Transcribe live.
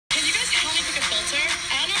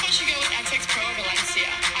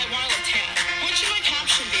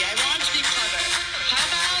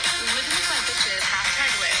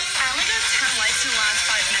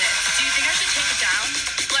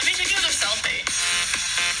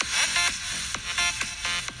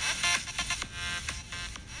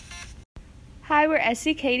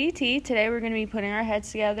SCKDT. Today we're going to be putting our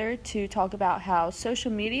heads together to talk about how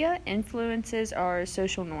social media influences our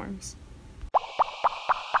social norms.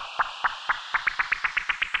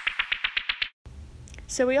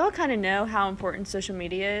 So we all kind of know how important social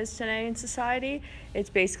media is today in society. It's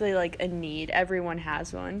basically like a need. Everyone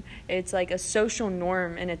has one. It's like a social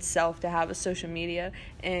norm in itself to have a social media.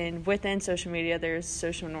 And within social media, there's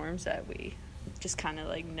social norms that we just kind of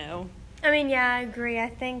like know. I mean, yeah, I agree. I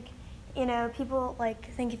think, people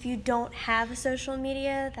think if you don't have a social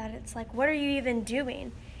media, that it's like, what are you even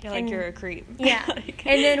doing? You're a creep. Yeah.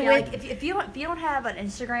 And then if you don't have an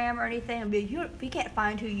Instagram or anything, if you can't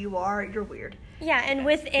find who you are, you're weird. Yeah, and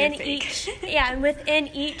within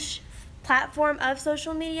each platform of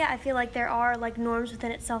social media, I feel like there are like norms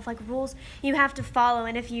within itself, like rules you have to follow,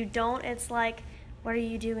 and if you don't, it's like, what are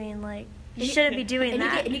you doing? Like, you shouldn't be doing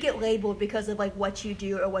that. And you get labeled because of like what you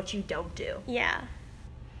do or what you don't do. Yeah.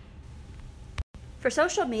 For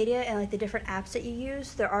social media and like the different apps that you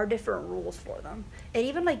use, there are different rules for them. And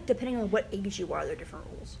even like depending on what age you are, there are different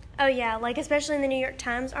rules. Oh yeah, like especially in the New York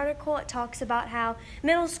Times article, it talks about how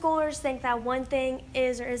middle schoolers think that one thing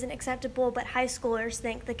is or isn't acceptable, but high schoolers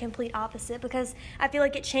think the complete opposite, because I feel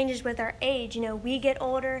like it changes with our age. We get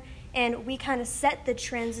older and we kind of set the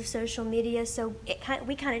trends of social media, so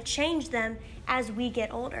we kind of change them as we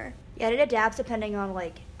get older. Yeah, it adapts depending on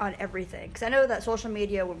on everything. Because I know that social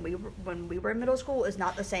media when we were in middle school is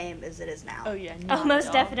not the same as it is now. Oh yeah,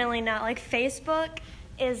 most definitely not. Like Facebook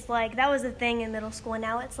is like, that was a thing in middle school, and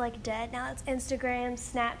now it's like dead. Now it's Instagram,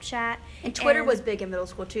 Snapchat, and Twitter was big in middle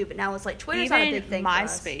school too. But now it's like Twitter's not a big thing.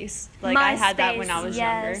 MySpace, I had that when I was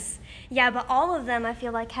younger. Yeah, but all of them I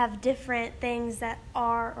feel like have different things that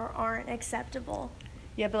are or aren't acceptable.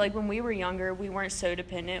 Yeah, but when we were younger, we weren't so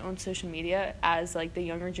dependent on social media as the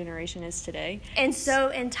younger generation is today. And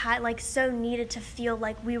so so needed to feel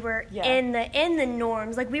like we were in the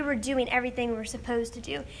norms, like we were doing everything we were supposed to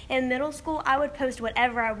do. In middle school, I would post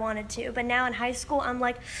whatever I wanted to, but now in high school, I'm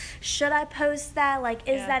like, should I post that?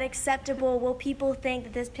 Is that acceptable? Will people think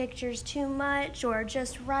that this picture's too much or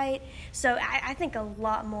just right? So I think a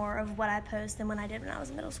lot more of what I post than when I did when I was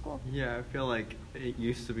in middle school. Yeah, I feel like it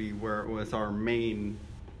used to be where it was our main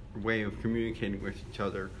way of communicating with each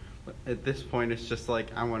other. But at this point, it's just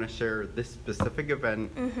I want to share this specific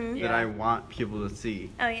event that I want people to see.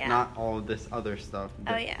 Oh, yeah. Not all of this other stuff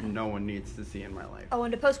that no one needs to see in my life. Oh,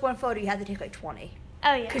 and to post one photo, you have to take 20.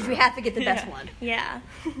 Oh, yeah. Because you have to get the best one. Yeah.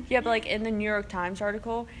 Yeah, but in the New York Times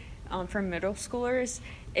article, for middle schoolers,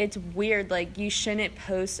 it's weird. You shouldn't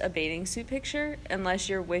post a bathing suit picture unless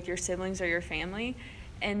you're with your siblings or your family.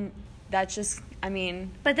 And that's just,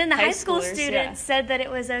 But then the high school students said that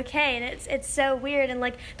it was okay, and it's so weird. And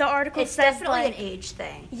the article says definitely an age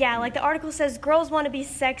thing. Yeah, the article says girls want to be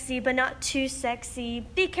sexy, but not too sexy.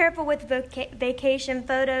 Be careful with vacation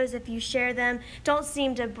photos if you share them. Don't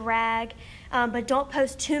seem to brag, but don't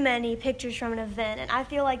post too many pictures from an event. And I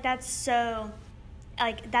feel like that's so,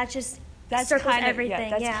 that circles everything.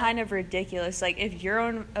 Kind of ridiculous. If you're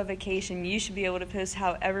on a vacation, you should be able to post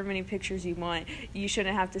however many pictures you want. You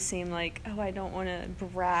shouldn't have to seem like, oh, I don't want to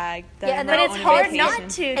brag. But it's hard not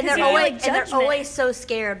to. And they're always so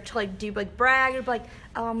scared to do brag or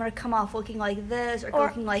oh, I'm gonna come off looking like this or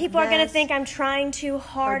looking like people this. are gonna think I'm trying too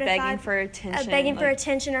hard. Or begging for attention. For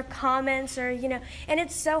attention or comments or and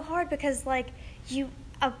it's so hard because you.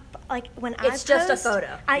 When I post, just a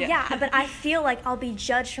photo. But I feel like I'll be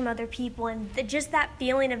judged from other people, and just that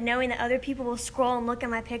feeling of knowing that other people will scroll and look at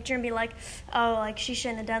my picture and be like, oh, she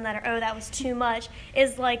shouldn't have done that, or oh, that was too much,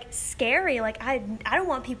 is scary. I don't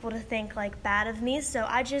want people to think bad of me, so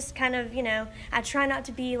I just kind of I try not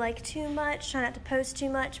to be too much, try not to post too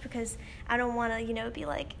much, because I don't want to be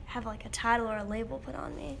have a title or a label put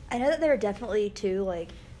on me. I know that there are definitely too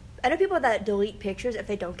I know people that delete pictures if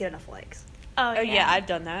they don't get enough likes. Oh yeah, I've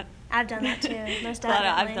done that. I've done that too. Most definitely.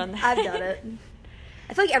 I've done that. I've done it.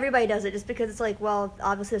 I feel like everybody does it just because it's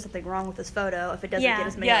obviously there's something wrong with this photo if it doesn't get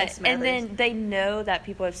as many likes as others. And then they know that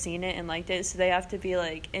people have seen it and liked it, so they have to be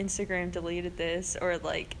Instagram deleted this, or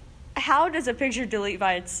how does a picture delete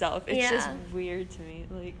by itself? It's just weird to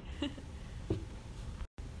me.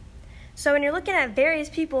 So when you're looking at various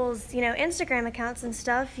people's, Instagram accounts and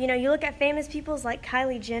stuff, you look at famous people's like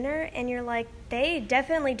Kylie Jenner, and you're they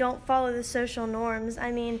definitely don't follow the social norms.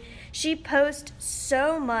 She posts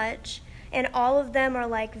so much, and all of them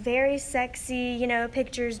are very sexy,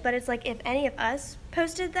 pictures, but it's if any of us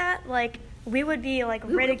posted that, we would be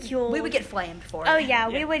ridiculed. We would get flamed for it. Oh yeah,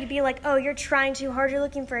 we would be oh, you're trying too hard, you're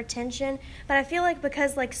looking for attention. But I feel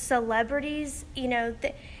because celebrities,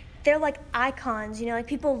 they're like icons, you know, like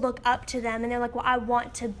people look up to them and they're like, well, I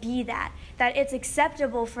want to be that. That it's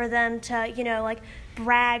acceptable for them to, you know, like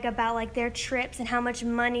brag about like their trips and how much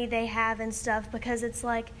money they have and stuff, because it's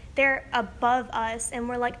like they're above us and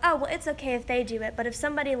we're like, oh, well, it's okay if they do it. But if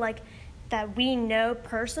somebody like that we know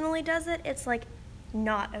personally does it, it's like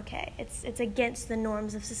not okay. It's against the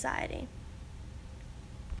norms of society.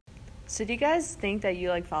 So do you guys think that you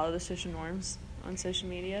like follow the social norms on social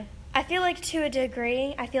media? I feel like to a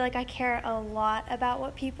degree, I feel like I care a lot about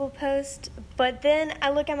what people post, but then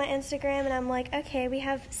I look at my Instagram and I'm like, okay, we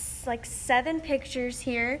have like 7 pictures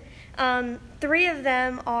here. 3 of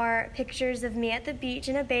them are pictures of me at the beach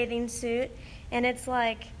in a bathing suit, and it's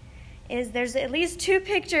like, there's at least 2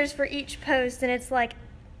 pictures for each post, and it's like,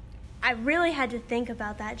 I really had to think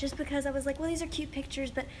about that just because I was like, well, these are cute pictures,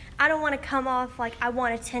 but I don't want to come off like I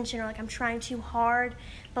want attention or like I'm trying too hard.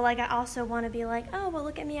 But like I also want to be like, oh, well,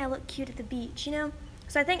 look at me, I look cute at the beach, you know?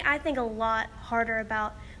 So I think a lot harder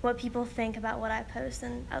about what people think about what I post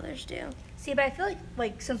than others do. See, but I feel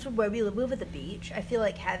like since where we live at the beach, I feel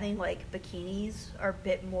like having like bikinis are a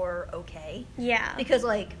bit more okay. Yeah. Because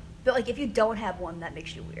but if you don't have one, that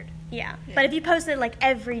makes you weird. Yeah. But if you post it like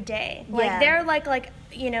every day, like they're like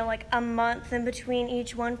you know, like a month in between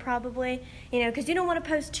each one probably, you know, because you don't want to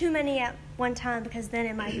post too many at one time because then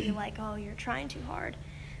it might be like, oh, you're trying too hard.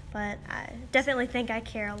 But I definitely think I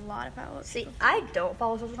care a lot about what See, people think. I don't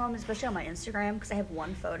follow social norms, especially on my Instagram, because I have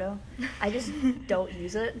one photo. I just don't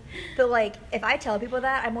use it. But like, if I tell people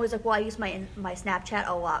that, I'm always like, well, I use my Snapchat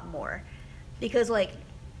a lot more, because like,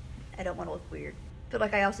 I don't want to look weird. But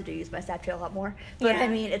like, I also do use my Snapchat a lot more. But Yeah. I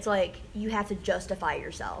mean, it's like you have to justify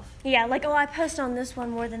yourself. Yeah, like, oh, I post on this one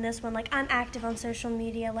more than this one. Like, I'm active on social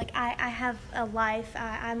media. Like, I have a life.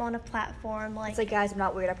 I'm on a platform. Like, It's like, guys, I'm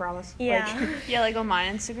not weird, I promise. yeah. Like, Yeah, like on my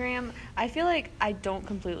Instagram, I feel like I don't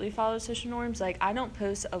completely follow social norms. Like, I don't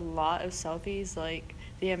post a lot of selfies, like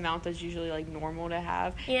the amount that's usually like normal to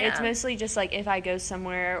have. Yeah. It's mostly just like if I go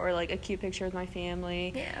somewhere or like a cute picture with my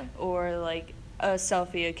family, Yeah. or like a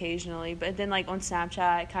selfie occasionally. But then like on Snapchat,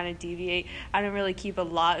 I kind of deviate. I don't really keep a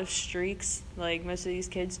lot of streaks like most of these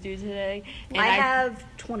kids do today. And I have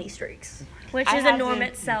 20 streaks. Which I is a have norm to-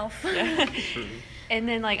 itself. And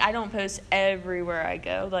then like I don't post everywhere I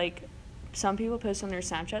go. Like some people post on their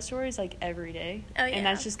Snapchat stories like every day. Oh, yeah. And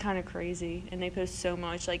that's just kind of crazy. And they post so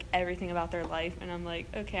much, like everything about their life. And I'm like,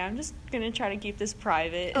 okay, I'm just going to try to keep this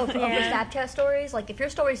private. Oh, for Yeah. Snapchat stories, like if your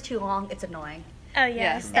story's too long, it's annoying. Oh, yes,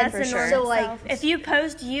 Yes, that's for the sure. norm So, like, itself. If you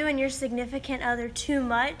post you and your significant other too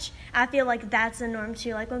much, I feel like that's a norm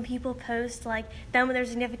too. Like when people post like them with their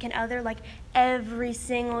significant other like every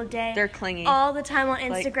single day. They're clingy. All the time on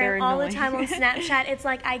Like, they're Instagram, all the annoying. time on Snapchat. It's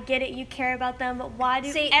like, I get it, you care about them, but why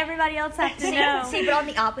do See- everybody else have to know? See, but on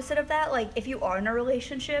the opposite of that, like if you are in a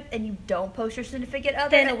relationship and you don't post your significant other,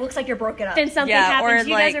 Then- it looks like you're broken up. Then something Yeah, or, happens.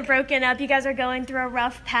 You guys like- are broken up. You guys are going through a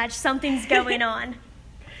rough patch. Something's going on.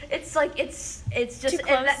 It's like it's just Too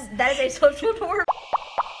close. that is a social norm.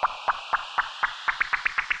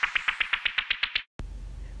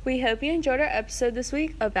 We hope you enjoyed our episode this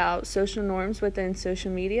week about social norms within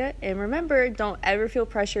social media. And remember, don't ever feel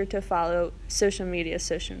pressure to follow social media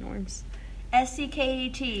social norms.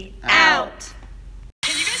 SCKET Out.